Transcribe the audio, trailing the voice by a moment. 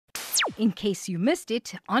in case you missed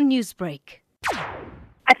it on Newsbreak.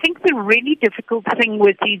 I think the really difficult thing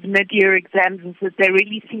with these mid-year exams is that they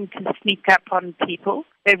really seem to sneak up on people.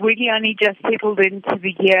 They've really only just settled into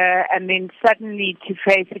the year, and then suddenly to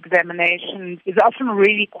face examinations is often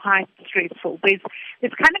really quite stressful. There's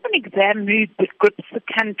kind of an exam mood that grips the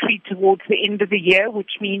country towards the end of the year,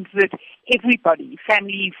 which means that everybody,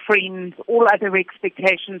 family, friends, all other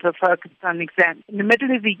expectations are focused on exams. In the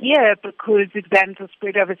middle of the year, because exams are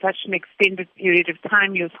spread over such an extended period of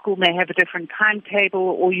time, your school may have a different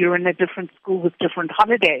timetable or you're in a different school with different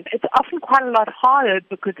holidays. It's often quite a lot harder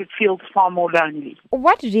because it feels far more lonely.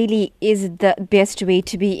 What really is the best way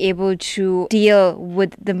to be able to deal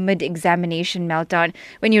with the mid-examination meltdown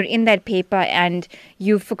when you're in that paper and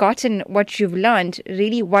you've forgotten what you've learned?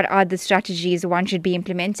 Really, what are the strategies one should be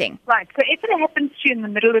implementing? Right. So if it happens to you in the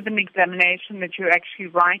middle of an examination that you're actually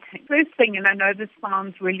writing, first thing, and I know this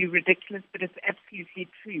sounds really ridiculous, but it's absolutely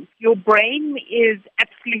true, your brain is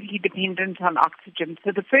absolutely dependent on oxygen.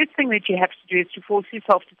 So the first thing that you have to do is to force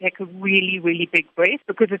yourself to take a really, really big breath,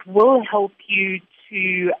 because it will help you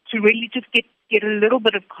to really just get a little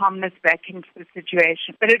bit of calmness back into the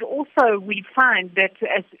situation. But it also, we find that,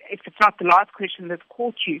 as if it's not the last question that's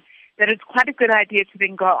caught you, that it's quite a good idea to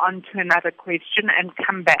then go on to another question and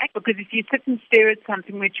come back. Because if you sit and stare at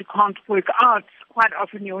something that you can't work out, quite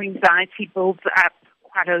often your anxiety builds up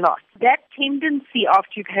quite a lot. That tendency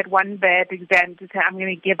after you've had one bad exam to say, I'm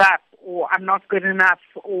going to give up, or I'm not good enough,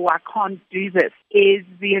 or I can't do this, is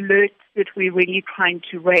the alert that we're really trying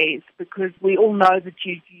to raise, because we all know that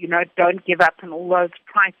you don't give up and all those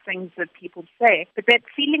trite things that people say. But that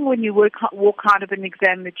feeling when you walk out of an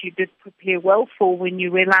exam that you did prepare well for, when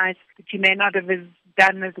you realize that you may not have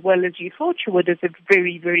done as well as you thought you would, is a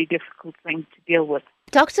very, very difficult thing to deal with.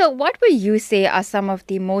 Doctor, what would you say are some of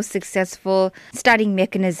the most successful studying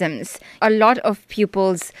mechanisms? A lot of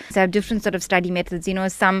pupils have different sort of study methods.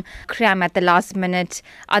 Some cram at the last minute,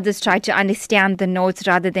 others try to understand the notes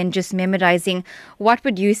rather than just memorizing. What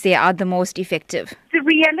would you say are the most effective? The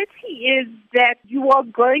reality is that you are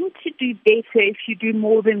going to do better if you do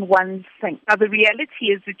more than one thing. Now, the reality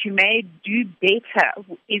is that you may do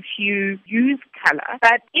better if you use color,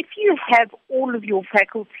 but if you have all of your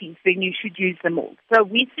faculties, then you should use them all. So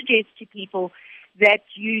we suggest to people that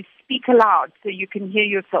you speak aloud so you can hear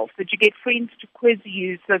yourself, that you get friends to quiz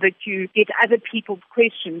you so that you get other people's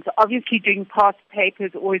questions. Obviously, doing past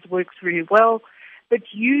papers always works really well, but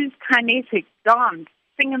use kinetic, dance,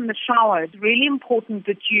 sing in the shower. It's really important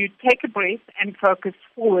that you take a breath and focus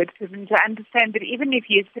forward, and to understand that even if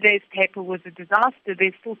yesterday's paper was a disaster,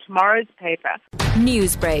 there's still tomorrow's paper.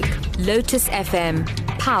 Newsbreak, Lotus FM,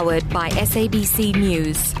 powered by SABC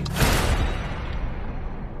News.